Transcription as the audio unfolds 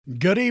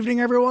Good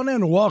evening, everyone,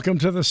 and welcome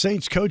to the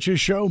Saints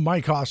Coaches Show.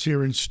 Mike Haas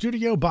here in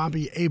studio.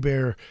 Bobby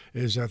Hebert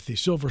is at the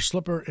Silver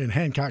Slipper in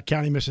Hancock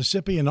County,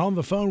 Mississippi, and on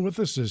the phone with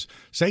us is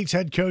Saints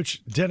head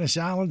coach Dennis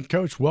Allen.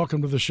 Coach,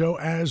 welcome to the show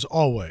as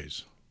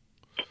always.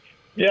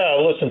 Yeah,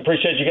 listen,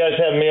 appreciate you guys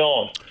having me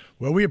on.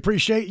 Well, we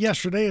appreciate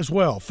yesterday as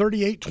well.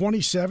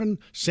 38-27,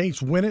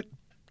 Saints win it,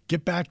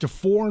 get back to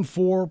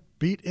 4-4,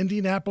 beat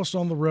Indianapolis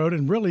on the road,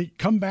 and really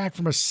come back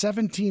from a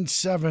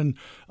 17-7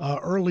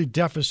 early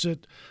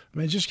deficit. I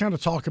mean, just kind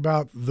of talk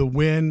about the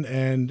win,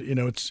 and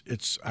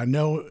it's. I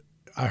know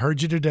I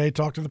heard you today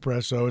talk to the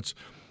press, so it's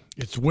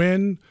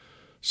win,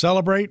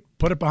 celebrate,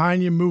 put it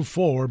behind you, move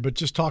forward. But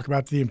just talk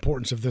about the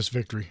importance of this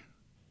victory.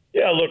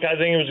 Yeah, look, I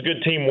think it was a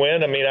good team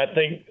win. I mean, I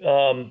think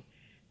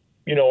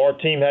our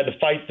team had to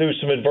fight through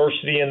some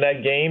adversity in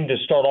that game to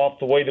start off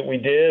the way that we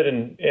did,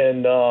 and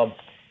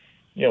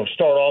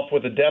start off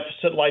with a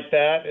deficit like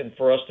that, and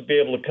for us to be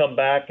able to come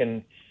back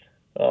and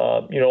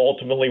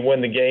ultimately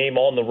win the game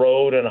on the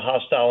road in a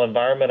hostile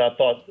environment, I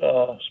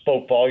thought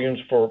spoke volumes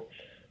for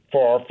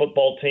our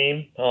football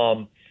team.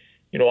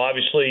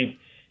 Obviously,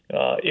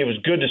 it was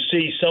good to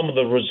see some of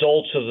the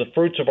results of the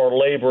fruits of our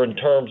labor in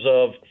terms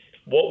of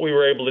what we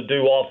were able to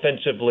do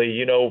offensively.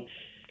 You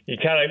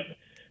kind of,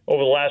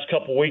 over the last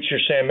couple of weeks, you're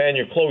saying, man,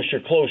 you're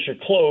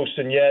close,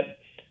 and yet,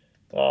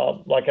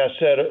 like I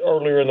said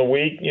earlier in the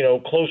week,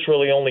 close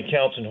really only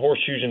counts in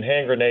horseshoes and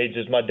hand grenades,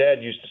 as my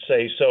dad used to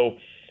say. So,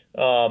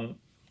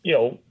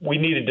 we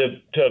needed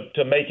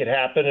to make it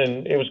happen,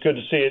 and it was good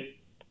to see it,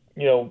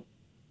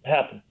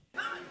 happen.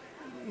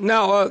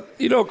 Now,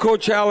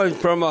 Coach Allen,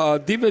 from a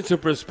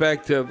defensive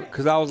perspective,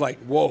 because I was like,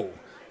 whoa,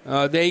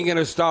 they ain't going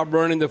to stop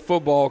running the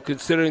football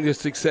considering the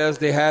success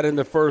they had in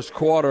the first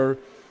quarter.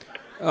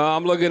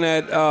 I'm looking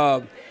at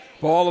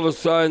all of a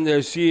sudden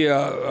they see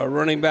a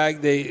running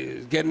back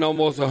they getting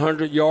almost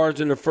 100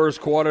 yards in the first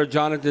quarter.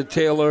 Jonathan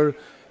Taylor,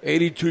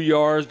 82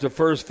 yards the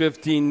first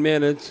 15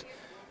 minutes.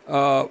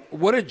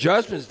 What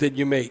adjustments did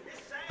you make?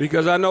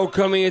 Because I know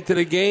coming into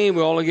the game,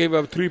 we only gave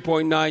up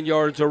 3.9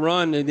 yards a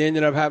run, and they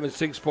ended up having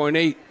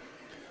 6.8.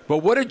 But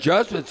what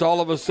adjustments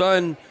all of a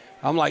sudden,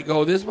 I'm like,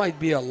 oh, this might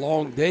be a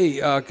long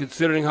day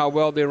considering how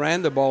well they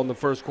ran the ball in the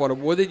first quarter.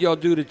 What did y'all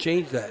do to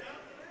change that?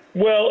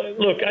 Well,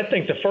 look, I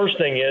think the first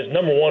thing is,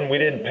 number one, we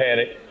didn't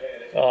panic.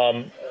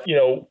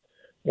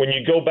 When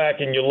you go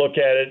back and you look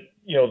at it,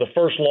 the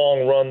first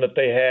long run that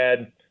they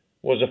had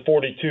was a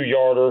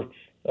 42-yarder.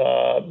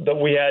 That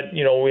we had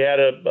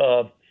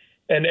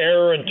an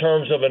error in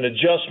terms of an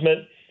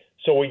adjustment,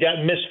 so we got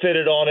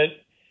misfitted on it,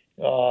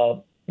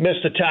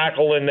 missed a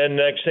tackle, and then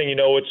next thing you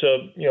know, it's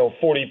a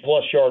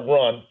 40-plus yard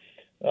run.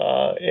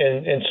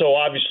 And so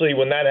obviously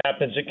when that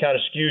happens, it kind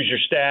of skews your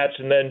stats.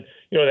 And then,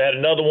 they had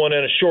another one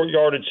in a short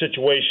yardage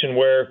situation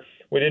where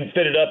we didn't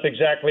fit it up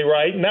exactly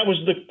right. And that was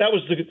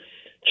the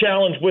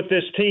challenge with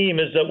this team,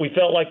 is that we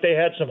felt like they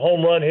had some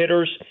home run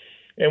hitters.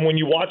 And when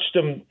you watched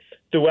them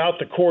throughout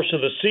the course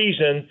of the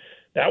season,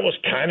 that was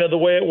kind of the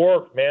way it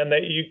worked, man.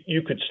 That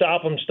you could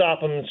stop them,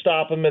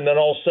 and then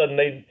all of a sudden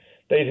they'd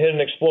hit an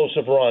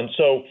explosive run.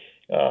 So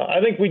I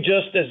think we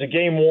just, as the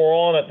game wore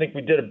on, I think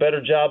we did a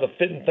better job of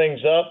fitting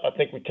things up. I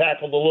think we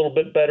tackled a little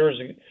bit better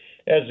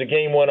as the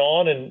game went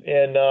on,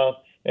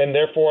 and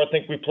therefore I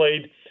think we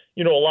played,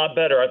 a lot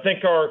better. I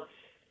think our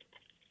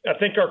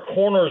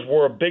corners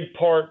were a big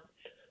part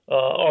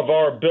of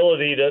our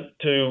ability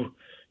to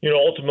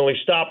ultimately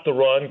stop the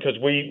run, because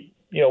we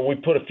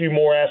put a few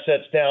more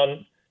assets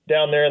down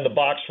there in the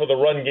box for the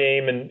run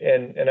game,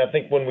 and I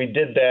think when we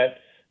did that,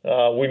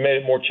 we made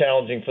it more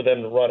challenging for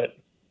them to run it.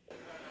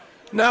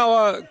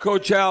 Now,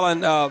 Coach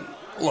Allen,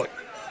 look,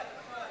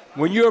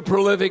 when you're a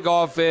prolific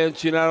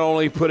offense, you're not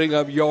only putting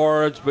up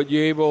yards, but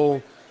you're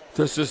able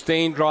to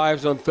sustain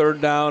drives on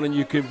third down, and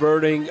you're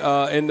converting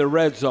in the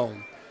red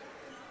zone.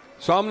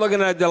 So I'm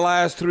looking at the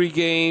last three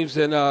games,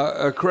 and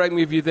correct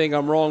me if you think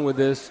I'm wrong with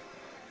this.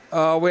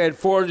 We had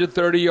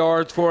 430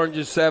 yards,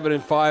 407,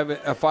 and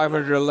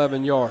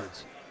 511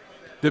 yards.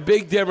 The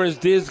big difference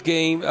this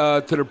game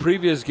to the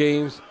previous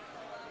games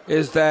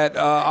is that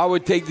I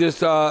would take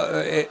this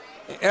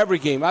every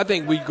game. I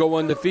think we'd go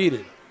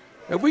undefeated.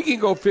 If we can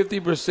go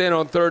 50%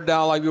 on third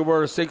down like we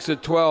were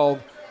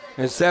 6-12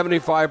 and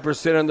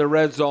 75% in the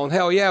red zone,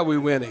 hell yeah, we're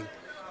winning.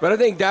 But I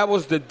think that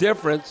was the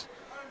difference.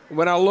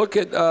 When I look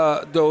at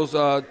those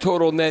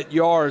total net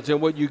yards and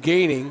what you're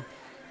gaining,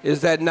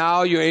 is that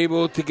now you're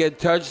able to get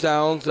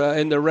touchdowns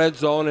in the red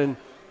zone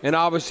and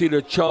obviously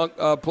the chunk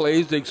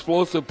plays, the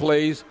explosive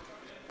plays.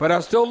 But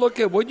I still look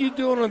at what you're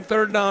doing on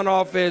third down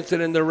offense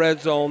and in the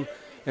red zone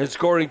and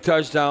scoring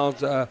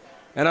touchdowns,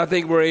 and I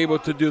think we're able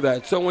to do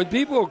that. So when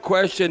people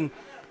question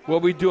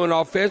what we're doing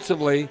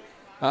offensively,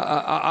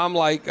 I'm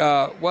like,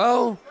 the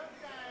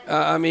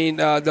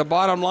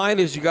bottom line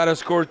is you got to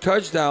score a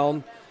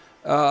touchdown.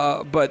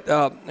 But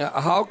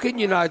how can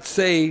you not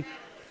say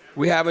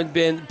we haven't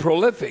been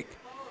prolific?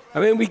 I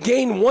mean, we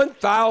gained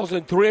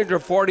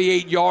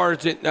 1,348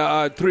 yards in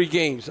 3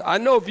 games. I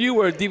know if you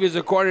were a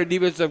defensive coordinator,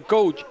 defensive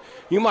coach,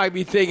 you might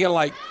be thinking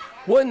like,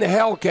 what in the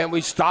hell, can't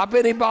we stop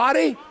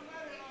anybody?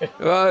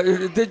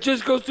 It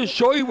just goes to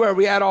show you where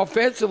we at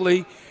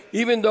offensively,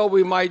 even though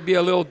we might be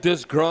a little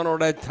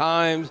disgruntled at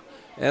times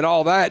and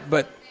all that.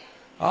 But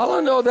all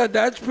I know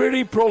that's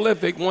pretty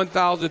prolific,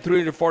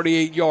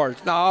 1,348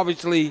 yards. Now,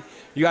 obviously,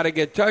 you got to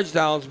get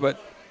touchdowns, but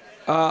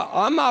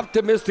I'm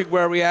optimistic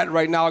where we're at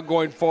right now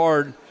going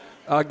forward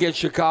against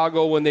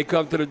Chicago when they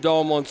come to the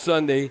Dome on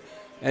Sunday,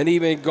 and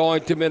even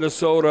going to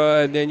Minnesota,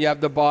 and then you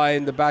have the bye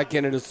in the back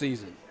end of the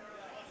season.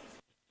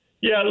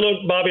 Yeah,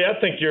 look, Bobby, I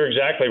think you're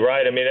exactly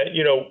right. I mean,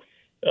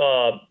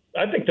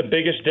 I think the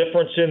biggest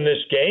difference in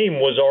this game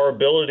was our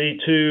ability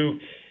to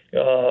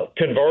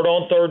convert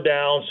on third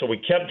down, so we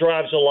kept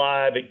drives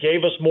alive. It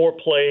gave us more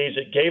plays.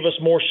 It gave us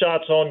more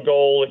shots on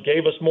goal. It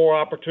gave us more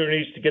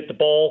opportunities to get the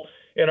ball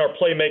in our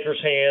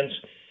playmakers' hands.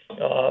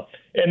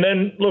 And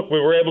then, look, we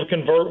were able to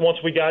convert once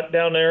we got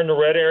down there in the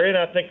red area, and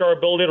I think our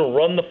ability to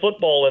run the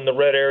football in the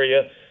red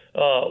area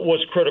was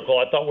critical.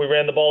 I thought we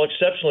ran the ball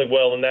exceptionally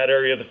well in that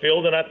area of the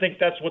field, and I think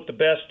that's what the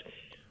best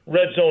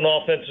red zone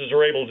offenses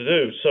are able to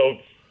do. So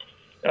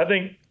I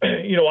think,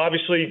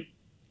 obviously,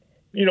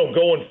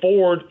 going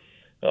forward,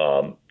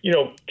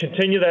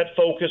 continue that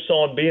focus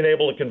on being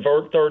able to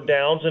convert third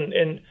downs.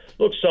 And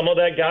look, some of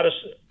that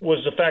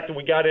was the fact that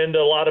we got into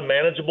a lot of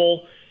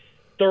manageable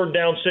third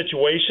down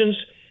situations.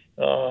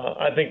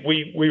 I think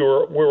we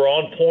were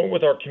on point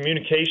with our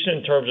communication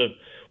in terms of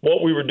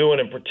what we were doing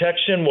in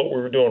protection, what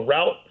we were doing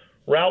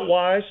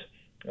route-wise.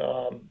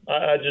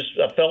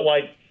 I felt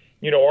like,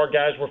 our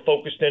guys were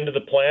focused into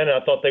the plan,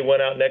 and I thought they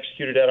went out and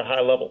executed at a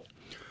high level.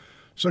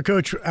 So,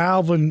 Coach,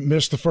 Alvin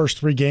missed the first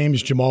 3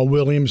 games. Jamal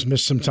Williams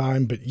missed some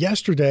time. But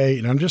yesterday,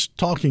 and I'm just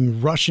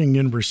talking rushing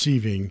and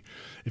receiving,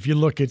 if you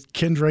look at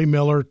Kendre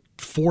Miller,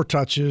 4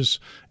 touches,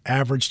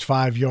 averaged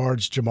 5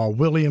 yards. Jamal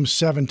Williams,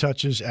 7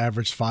 touches,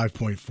 averaged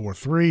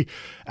 5.43.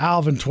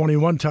 Alvin,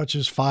 21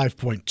 touches,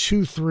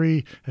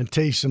 5.23. And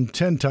Taysom,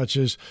 10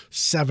 touches,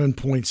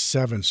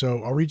 7.7.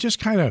 So are we just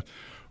kind of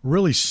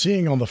really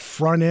seeing on the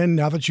front end,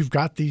 now that you've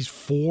got these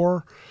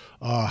 4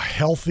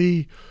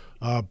 healthy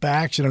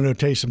backs, and I know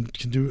Taysom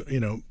can do,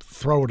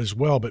 throw it as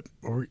well, but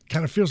it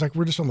kind of feels like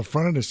we're just on the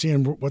front end of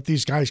seeing what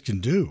these guys can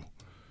do.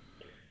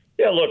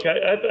 Yeah, look,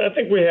 I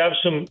think we have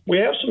some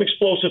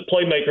explosive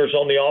playmakers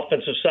on the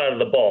offensive side of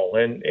the ball,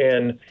 and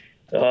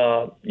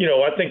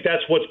I think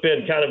that's what's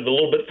been kind of a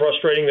little bit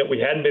frustrating, that we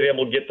hadn't been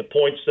able to get the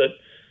points that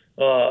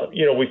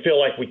we feel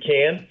like we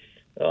can,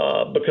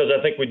 because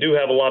I think we do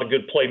have a lot of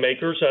good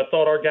playmakers. I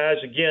thought our guys,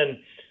 again,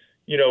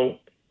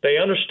 they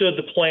understood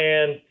the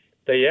plan.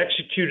 They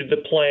executed the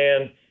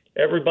plan.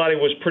 Everybody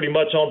was pretty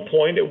much on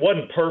point. It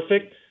wasn't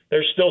perfect.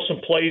 There's still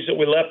some plays that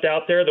we left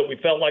out there that we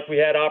felt like we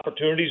had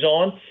opportunities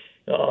on,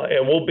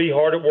 and we'll be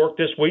hard at work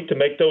this week to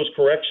make those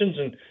corrections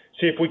and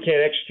see if we can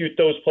execute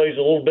those plays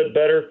a little bit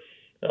better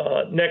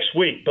next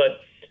week. But,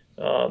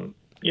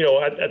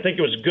 I think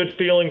it was a good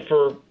feeling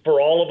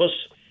for all of us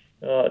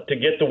to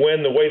get the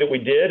win the way that we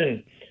did.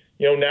 And,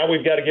 now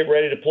we've got to get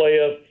ready to play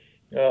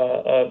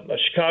a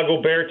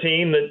Chicago Bear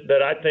team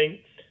that I think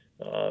 –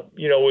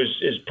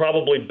 is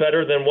probably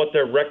better than what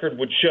their record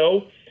would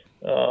show,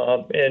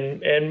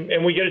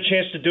 and we get a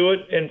chance to do it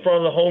in front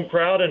of the home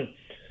crowd, and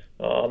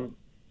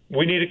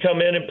we need to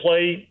come in and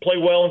play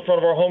well in front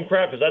of our home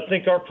crowd, because I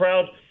think our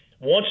crowd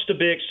wants to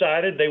be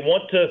excited. They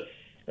want to,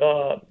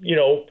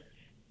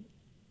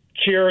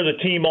 cheer the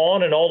team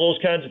on and all those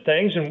kinds of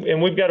things,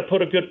 and we've got to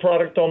put a good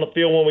product on the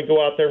field when we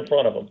go out there in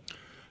front of them.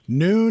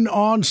 Noon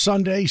on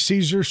Sunday,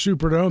 Caesars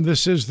Superdome.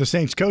 This is the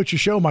Saints Coaches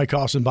Show. Mike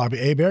Hoss and Bobby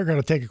Hebert.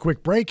 Going to take a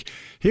quick break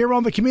here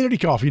on the Community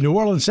Coffee New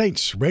Orleans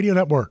Saints Radio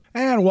Network.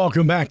 And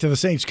welcome back to the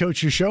Saints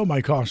Coaches Show.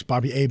 Mike Hoss,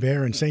 Bobby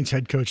Hebert, and Saints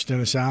head coach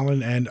Dennis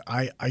Allen. And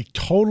I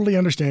totally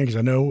understand, because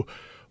I know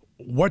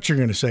what you're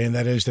going to say, and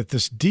that is that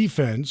this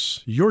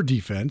defense, your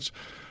defense,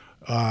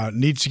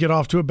 needs to get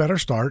off to a better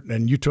start.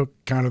 And you took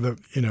kind of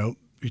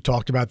you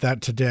talked about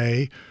that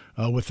today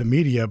with the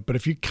media. But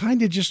if you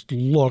kind of just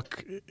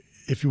look,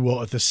 if you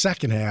will, at the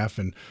second half,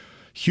 and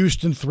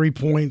Houston 3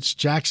 points,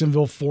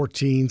 Jacksonville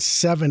 14,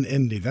 7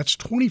 Indy. That's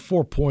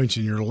 24 points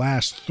in your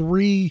last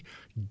 3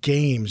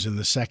 games in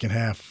the second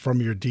half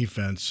from your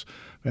defense.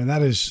 And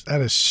that is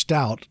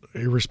stout,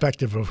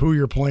 irrespective of who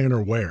you're playing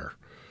or where.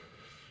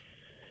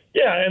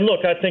 Yeah, and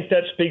look, I think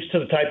that speaks to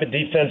the type of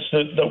defense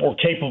that we're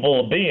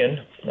capable of being.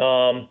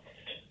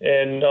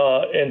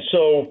 And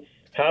so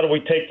how do we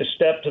take the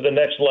step to the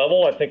next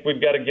level? I think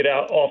we've got to get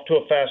off to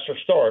a faster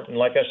start. And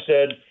like I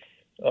said,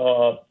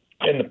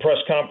 in the press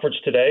conference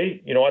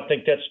today, I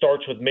think that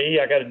starts with me.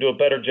 I got to do a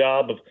better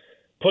job of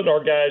putting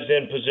our guys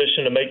in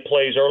position to make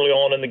plays early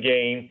on in the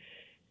game,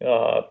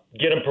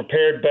 get them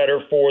prepared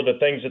better for the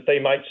things that they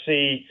might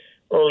see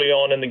early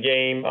on in the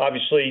game.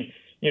 Obviously,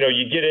 you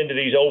get into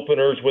these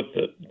openers with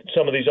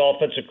some of these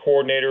offensive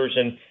coordinators,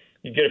 and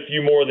you get a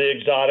few more of the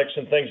exotics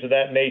and things of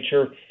that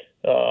nature.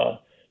 A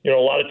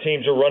lot of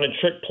teams are running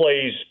trick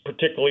plays,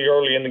 particularly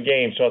early in the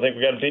game. So I think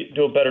we got to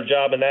do a better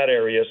job in that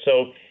area.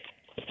 So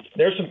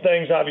there's some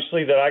things,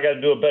 obviously, that I got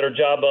to do a better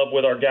job of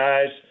with our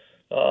guys,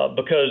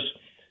 because,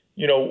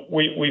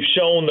 we've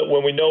shown that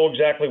when we know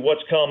exactly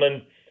what's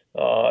coming,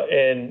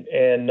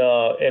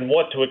 and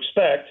what to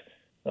expect,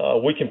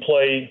 we can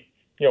play,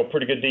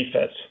 pretty good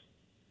defense.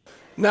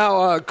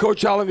 Now,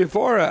 Coach Allen,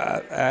 before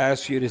I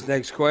ask you this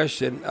next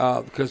question,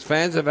 because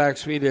fans have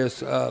asked me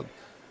this,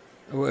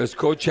 was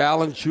Coach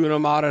Allen chewing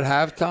them out at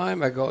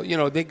halftime? I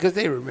go, because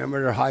they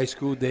remember their high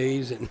school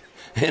days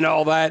and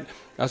all that.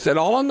 I said,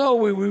 all I know,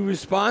 we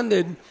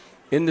responded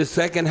in the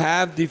second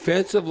half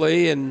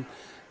defensively, and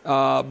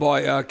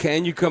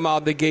can you come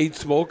out the gate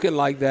smoking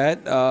like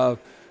that?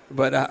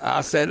 But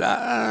I said,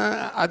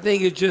 I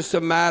think it's just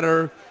a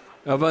matter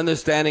of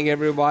understanding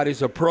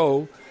everybody's a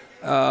pro.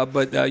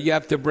 But you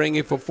have to bring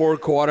it for 4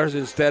 quarters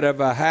instead of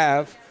a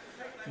half.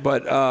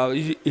 But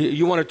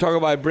you want to talk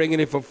about bringing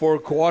it for 4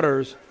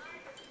 quarters.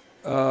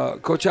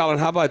 Coach Allen,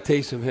 how about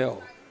Taysom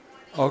Hill?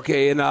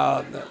 Okay, and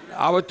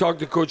I would talk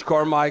to Coach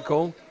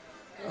Carmichael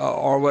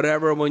or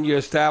whatever when you're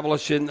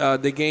establishing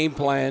the game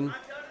plan,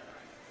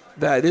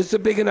 that it's a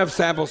big enough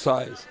sample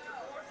size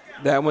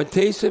that when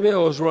Taysom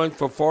Hill is running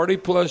for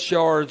 40-plus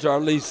yards or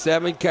at least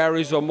 7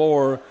 carries or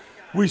more,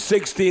 we're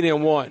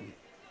 16-1.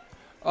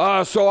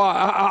 So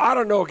I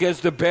don't know,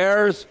 against the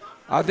Bears,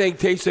 I think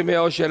Taysom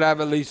Hill should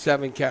have at least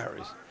 7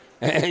 carries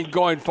and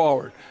going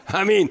forward.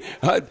 I mean,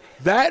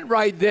 that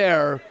right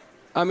there,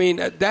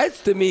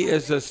 that to me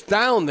is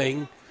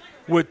astounding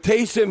what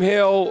Taysom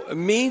Hill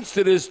means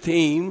to this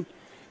team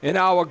and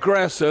how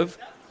aggressive,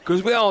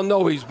 because we all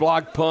know he's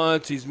blocked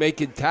punts, he's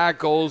making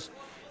tackles,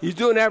 he's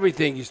doing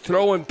everything. He's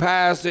throwing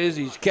passes,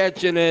 he's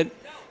catching it,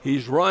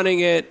 he's running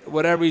it,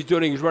 whatever he's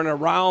doing. He's running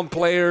around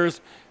players,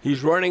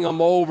 he's running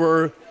them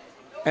over.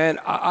 And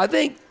I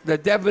think the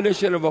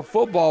definition of a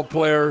football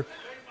player,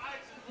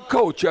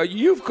 Coach,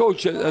 you've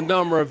coached a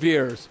number of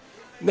years.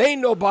 There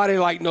ain't nobody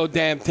like no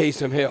damn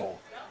Taysom Hill.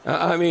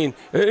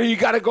 You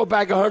got to go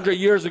back 100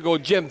 years ago,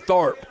 Jim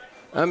Thorpe.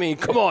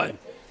 Come on.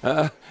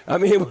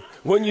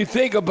 When you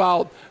think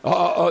about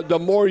the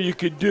more you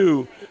could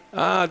do,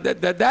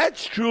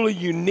 that's truly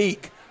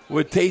unique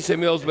what Taysom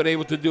Hill's been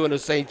able to do in a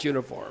Saints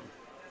uniform.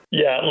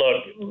 Yeah,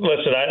 look,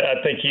 listen,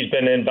 I think he's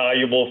been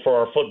invaluable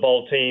for our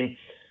football team.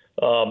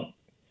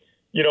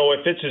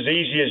 If it's as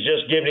easy as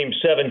just giving him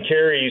 7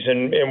 carries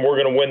and we're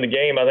going to win the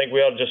game, I think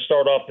we ought to just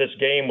start off this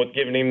game with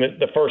giving him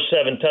the first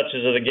 7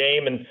 touches of the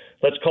game, and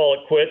let's call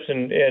it quits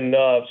and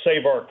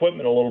save our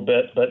equipment a little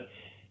bit. But,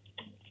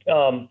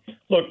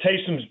 look,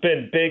 Taysom's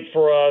been big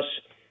for us.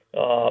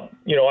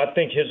 I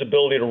think his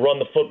ability to run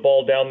the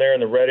football down there in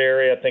the red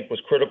area, I think,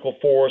 was critical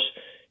for us.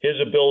 His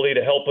ability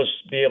to help us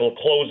be able to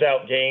close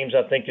out games,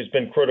 I think, has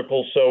been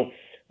critical. So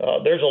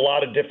there's a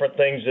lot of different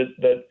things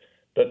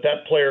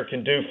that player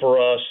can do for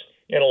us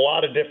in a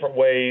lot of different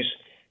ways,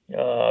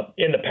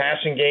 in the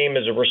passing game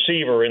as a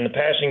receiver, in the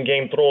passing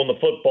game throwing the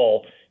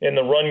football, in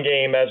the run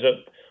game as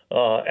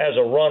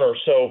a runner.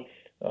 So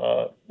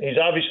he's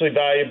obviously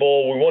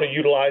valuable. We want to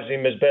utilize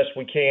him as best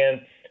we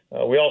can.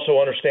 We also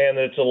understand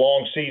that it's a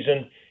long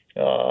season,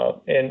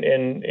 look,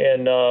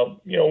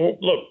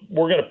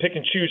 we're going to pick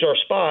and choose our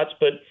spots,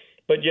 but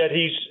yet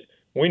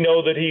we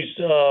know that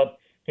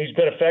he's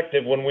been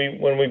effective when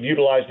we've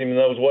utilized him in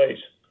those ways.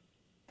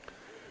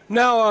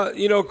 Now,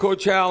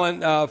 Coach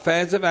Allen,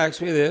 fans have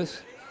asked me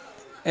this,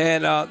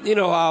 and,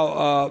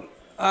 how,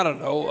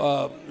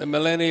 the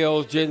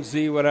millennials, Gen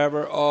Z,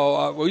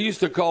 whatever, we used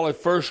to call it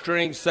first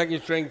string,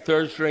 second string,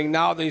 third string.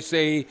 Now they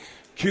say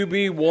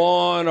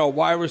QB1 or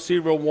wide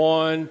receiver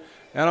 1,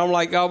 and I'm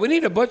like, we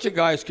need a bunch of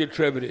guys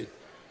contributed.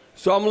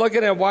 So I'm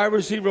looking at wide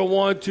receiver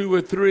 1, 2,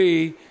 or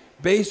 3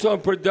 based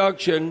on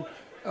production,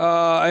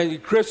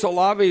 and Chris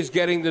Olave is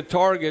getting the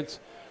targets.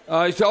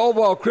 He said,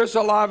 Chris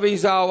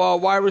Olave's our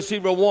wide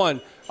receiver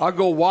 1. I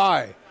go,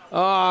 why?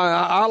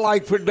 I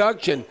like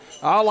production.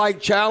 I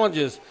like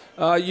challenges.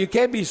 You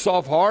can't be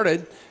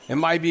soft-hearted. It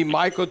might be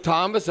Michael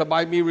Thomas. It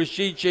might be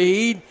Rashid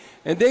Shaheed.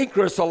 And then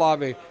Chris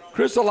Olave.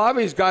 Chris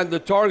Olave's gotten the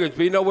targets.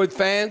 But you know what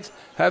fans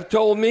have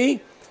told me?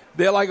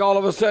 They're like all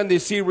of a sudden they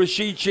see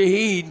Rashid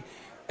Shaheed,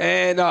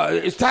 and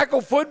it's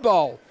tackle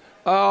football.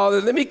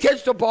 Let me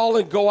catch the ball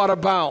and go out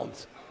of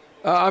bounds.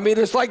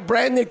 It's like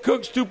Brandon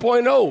Cooks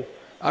 2.0.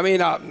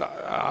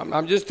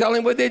 I'm just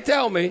telling what they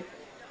tell me,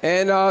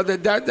 and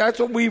that's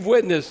what we've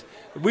witnessed.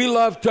 We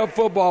love tough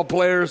football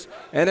players,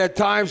 and at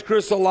times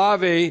Chris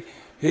Olave,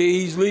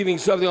 he's leaving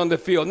something on the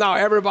field. Now,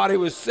 everybody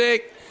was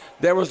sick.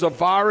 There was a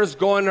virus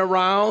going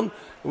around.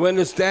 We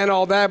understand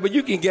all that, but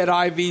you can get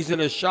IVs in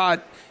a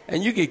shot,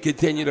 and you can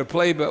continue to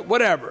play, but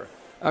whatever.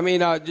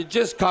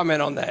 Just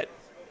comment on that.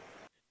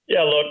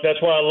 Yeah, look,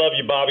 that's why I love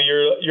you, Bobby.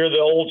 You're the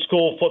old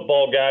school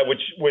football guy,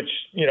 which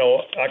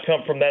I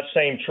come from that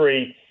same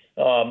tree.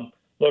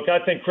 Look, I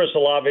think Chris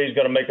Olave is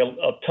going to make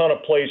a ton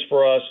of plays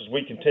for us as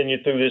we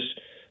continue through this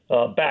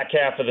back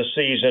half of the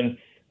season.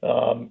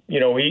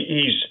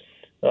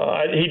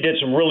 He did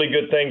some really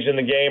good things in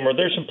the game. Are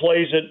there some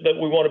plays that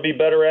we want to be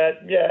better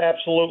at? Yeah,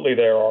 absolutely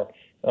there are.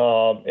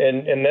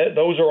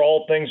 Those are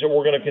all things that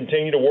we're going to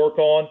continue to work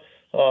on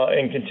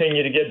and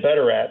continue to get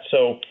better at.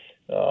 So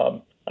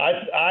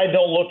I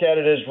don't look at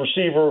it as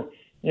receiver,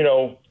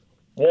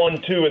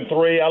 1, 2, and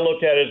 3. I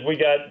look at it as we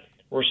got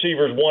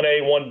receivers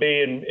 1A,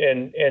 1B,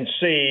 and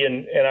C,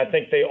 and I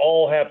think they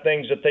all have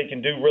things that they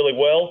can do really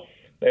well.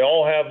 They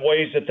all have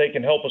ways that they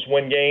can help us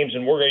win games,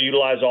 and we're going to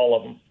utilize all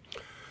of them.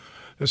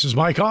 This is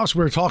Mike Hoss.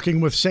 We're talking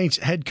with Saints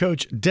head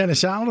coach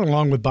Dennis Allen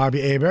along with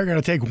Bobby Hebert.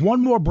 Going to take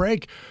one more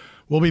break.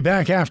 We'll be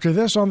back after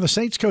this on the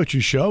Saints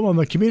Coaches Show on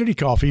the Community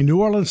Coffee New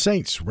Orleans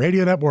Saints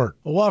Radio Network.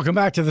 Well, welcome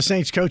back to the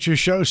Saints Coaches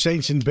Show,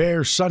 Saints and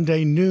Bears,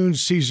 Sunday noon,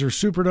 Caesar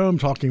Superdome,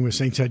 talking with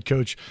Saints head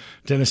coach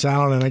Dennis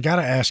Allen. And I got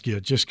to ask you,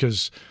 just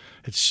because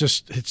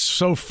it's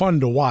so fun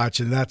to watch,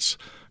 and that's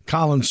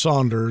Colin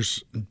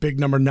Saunders, big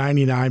number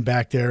 99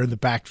 back there in the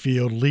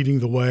backfield, leading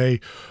the way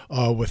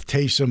with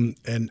Taysom.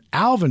 And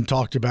Alvin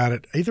talked about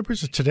it, either it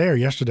was today or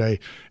yesterday,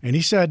 and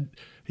he said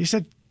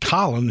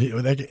Colin,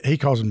 he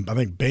calls him, I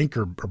think, Bank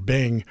or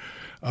Bing,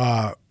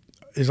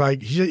 is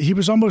like he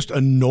was almost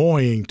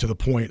annoying to the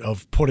point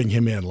of putting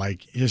him in.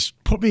 Like,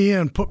 just put me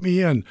in.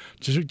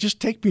 Just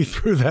take me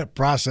through that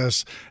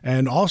process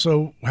and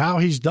also how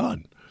he's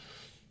done.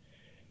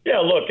 Yeah,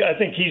 look, I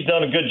think he's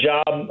done a good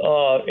job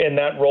in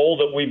that role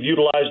that we've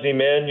utilized him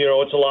in. You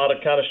know, it's a lot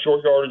of kind of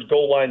short yardage,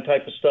 goal line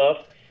type of stuff.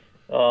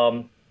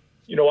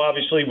 You know,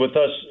 obviously with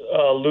us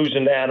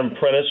losing Adam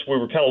Prentice, we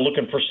were kind of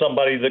looking for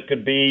somebody that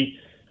could be,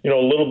 you know,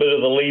 a little bit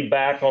of the lead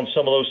back on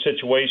some of those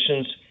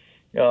situations.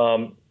 You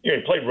know, he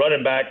played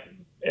running back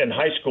in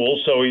high school,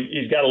 so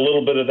he's got a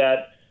little bit of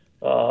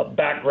that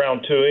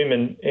background to him.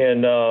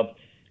 And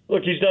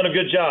look, he's done a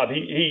good job.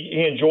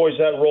 He enjoys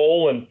that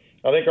role, and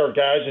I think our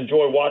guys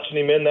enjoy watching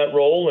him in that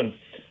role. And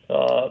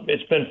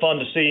it's been fun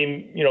to see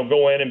him, you know,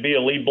 go in and be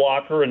a lead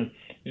blocker. And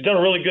he's done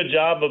a really good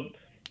job of,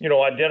 you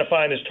know,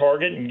 identifying his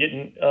target and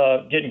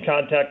getting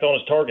contact on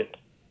his target.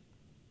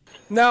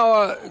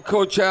 Now,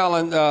 Coach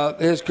Allen,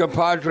 his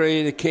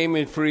compadre that came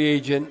in free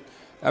agent,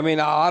 I mean,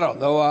 I don't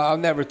know. I've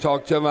never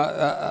talked to him.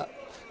 I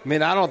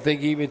mean, I don't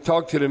think he even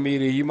talked to the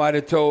media. You might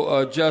have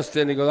told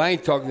Justin, he goes, I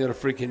ain't talking to the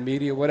freaking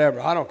media,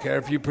 whatever. I don't care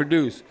if you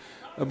produce.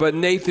 But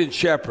Nathan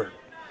Shepard.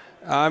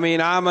 I mean,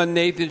 I'm a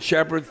Nathan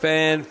Shepard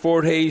fan,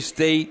 Fort Hays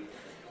State.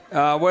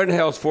 Where the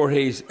hell's Fort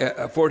Hays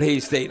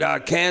State?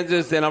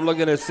 Kansas, and I'm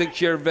looking at a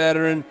 6-year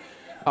veteran.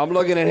 I'm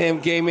looking at him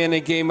game in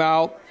and game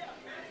out.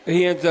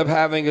 He ends up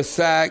having a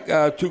sack,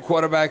 2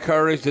 quarterback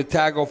hurries, a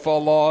tackle for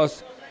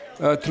loss,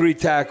 3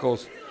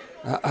 tackles.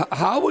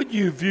 How would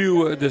you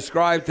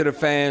describe to the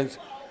fans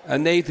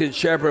Nathan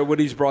Shepard, what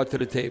he's brought to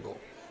the table?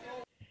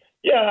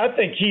 Yeah, I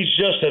think he's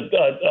just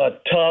a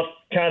tough,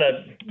 kind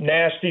of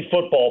nasty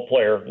football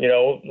player. You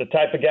know, the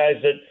type of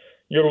guys that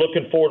you're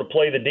looking for to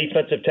play the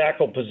defensive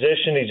tackle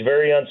position. He's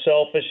very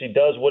unselfish. He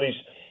does what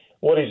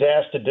he's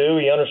asked to do.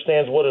 He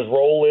understands what his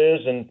role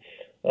is, and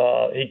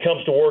he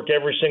comes to work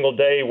every single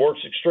day. He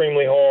works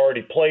extremely hard.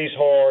 He plays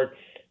hard.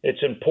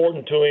 It's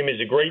important to him. He's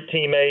a great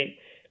teammate.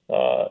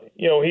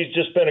 You know, he's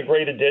just been a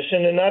great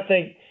addition, and I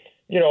think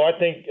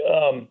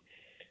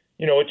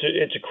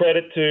it's a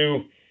credit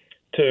to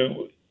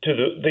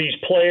these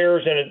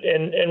players,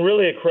 and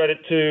really a credit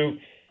to,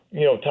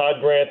 you know, Todd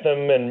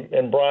Grantham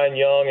and Brian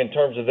Young in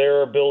terms of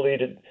their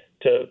ability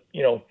to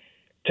you know,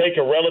 take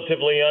a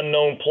relatively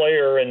unknown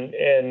player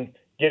and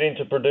get him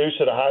to produce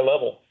at a high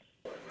level.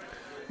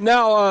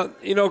 Now,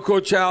 you know,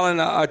 Coach Allen,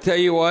 I'll tell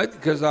you what,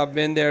 because I've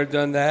been there,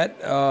 done that,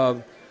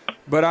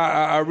 but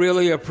I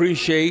really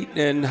appreciate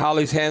and how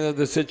he's handled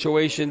the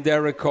situation,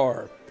 Derek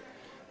Carr.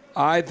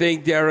 I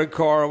think Derek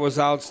Carr was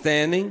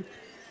outstanding.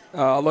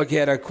 Look, he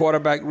had a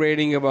quarterback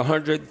rating of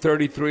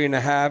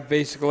 133.5,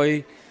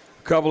 basically.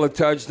 A couple of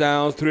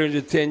touchdowns,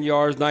 310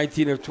 yards,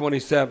 19 of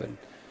 27.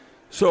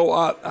 So,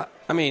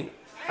 I mean,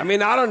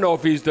 I don't know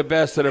if he's the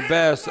best of the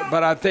best,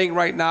 but I think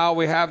right now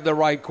we have the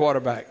right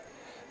quarterback.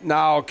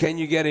 Now, can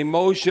you get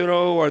emotional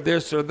or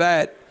this or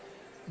that?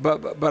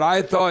 But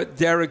I thought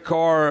Derek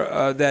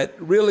Carr, that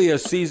really a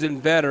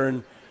seasoned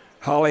veteran,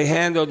 how he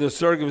handled the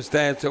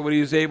circumstance and what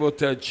he was able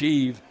to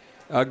achieve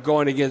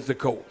going against the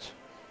Colts.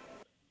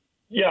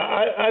 Yeah,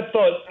 I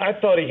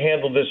thought he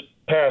handled this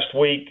past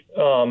week,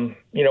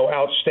 you know,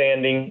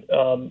 outstanding.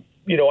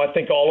 You know, I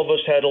think all of us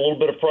had a little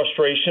bit of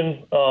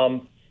frustration,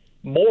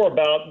 more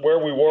about where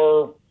we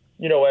were,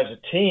 you know, as a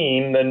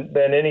team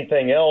than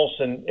anything else,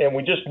 and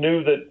we just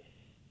knew that,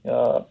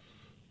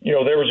 you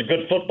know, there was a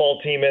good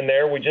football team in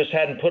there. We just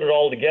hadn't put it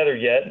all together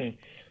yet, and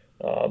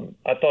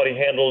I thought he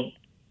handled,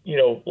 you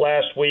know,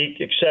 last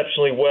week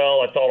exceptionally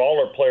well. I thought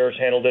all our players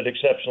handled it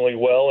exceptionally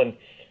well, and,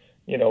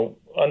 you know,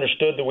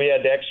 understood that we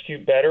had to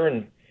execute better,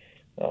 and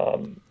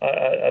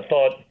I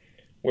thought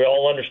we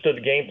all understood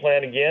the game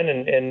plan again,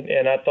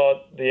 and I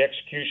thought the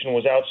execution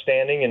was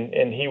outstanding,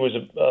 and he was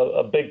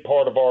a big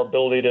part of our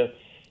ability to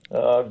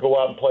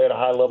go out and play at a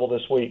high level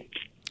this week.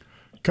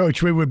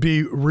 Coach, we would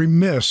be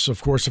remiss,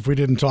 of course, if we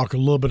didn't talk a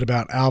little bit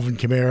about Alvin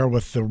Kamara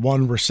with the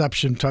 1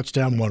 reception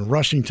touchdown, 1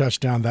 rushing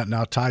touchdown. That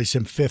now ties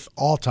him 5th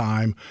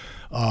all-time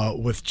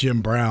with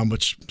Jim Brown,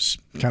 which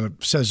kind of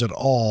says it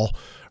all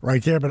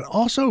right there. But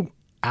also,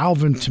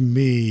 Alvin, to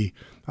me,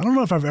 I don't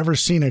know if I've ever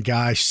seen a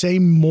guy say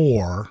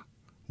more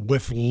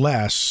with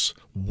less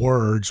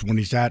words when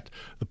he's at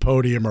the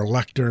podium or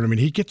lectern. I mean,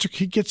 he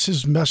gets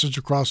his message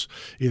across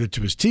either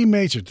to his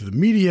teammates or to the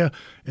media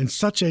in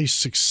such a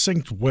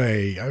succinct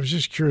way. I was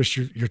just curious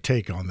your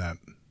take on that.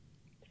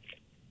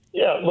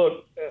 Yeah,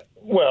 look,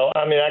 well,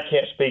 I mean, I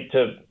can't speak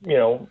to,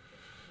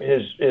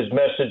 his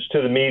message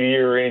to the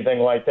media or anything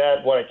like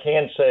that. What I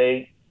can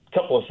say, a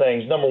couple of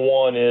things. Number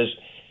one is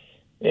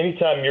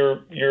anytime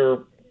your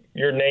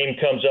name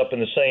comes up in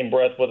the same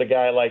breath with a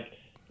guy like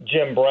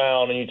Jim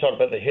Brown and you talk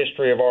about the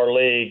history of our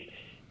league,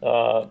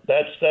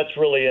 that's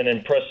really an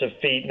impressive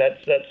feat, and that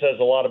says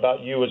a lot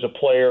about you as a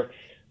player.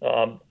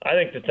 I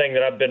think the thing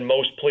that I've been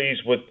most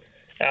pleased with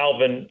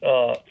Alvin,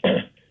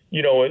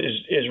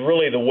 is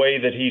really the way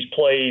that he's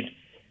played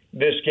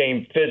this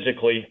game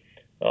physically.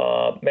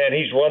 Man,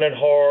 he's running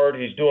hard.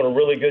 He's doing a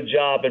really good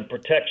job in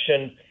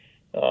protection.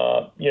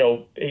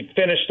 He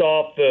finished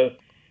off the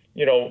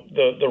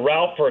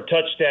route for a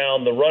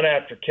touchdown. The run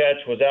after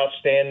catch was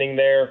outstanding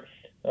there.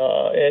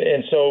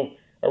 And so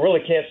I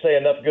really can't say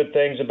enough good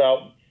things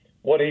about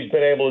what he's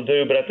been able to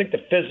do, but I think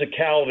the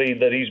physicality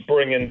that he's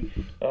bringing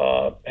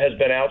has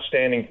been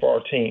outstanding for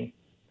our team.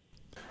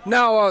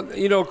 Now,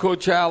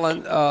 Coach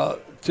Allen,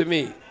 to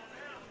me,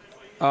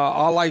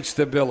 I like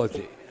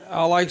stability.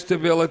 I like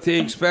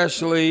stability,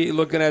 especially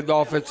looking at the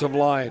offensive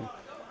line.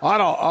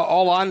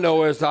 All I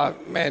know is,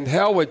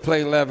 hell with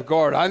playing left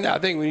guard. I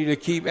think we need to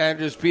keep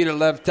Andrus Peat at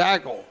left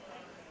tackle.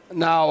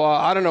 Now,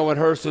 I don't know when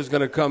Hurst is going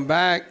to come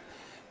back,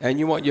 and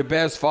you want your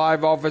best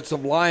 5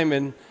 offensive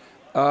linemen.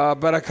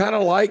 But I kind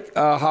of like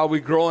how we're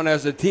growing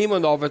as a team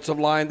on the offensive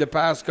line the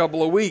past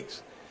couple of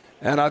weeks.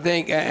 And I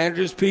think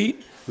Andrus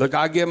Peat, look,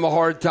 I give him a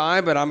hard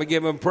time, but I'm going to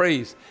give him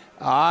praise.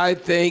 I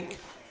think,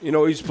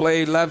 he's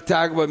played left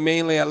tackle, but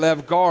mainly at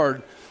left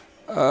guard.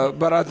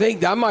 But I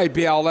think that might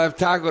be our left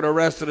tackle the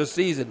rest of the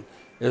season.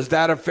 Is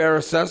that a fair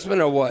assessment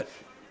or what?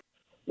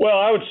 Well,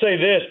 I would say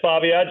this,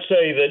 Bobby. I'd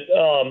say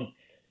that,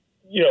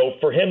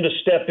 for him to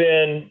step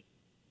in,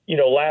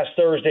 last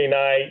Thursday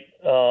night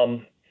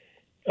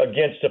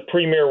against a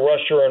premier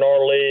rusher in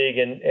our league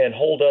and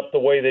hold up the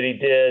way that he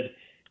did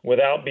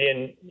without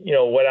being,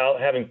 without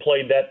having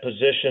played that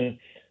position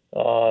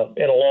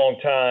in a long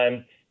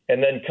time,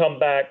 and then come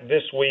back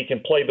this week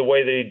and play the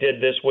way that he did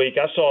this week.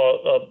 I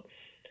saw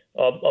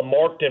a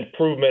marked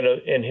improvement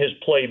in his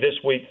play this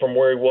week from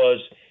where he was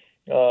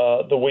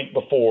the week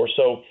before.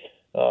 So,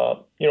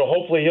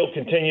 hopefully he'll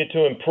continue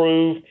to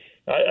improve.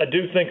 I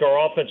do think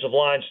our offensive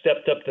line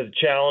stepped up to the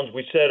challenge.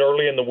 We said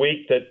early in the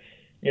week that,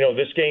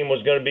 this game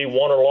was going to be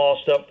won or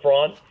lost up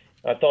front.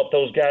 I thought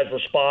those guys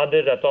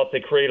responded. I thought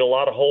they created a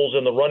lot of holes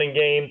in the running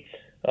game,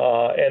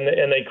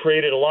 and they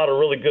created a lot of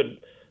really good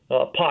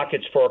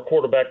pockets for our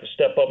quarterback to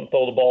step up and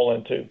throw the ball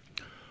into.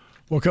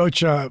 Well,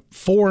 Coach,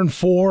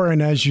 4-4,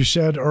 and as you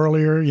said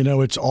earlier,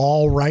 it's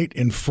all right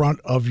in front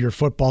of your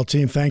football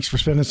team. Thanks for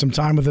spending some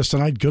time with us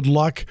tonight. Good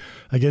luck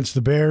against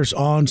the Bears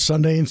on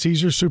Sunday in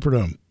Caesars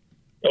Superdome.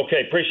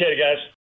 Okay, appreciate it, guys.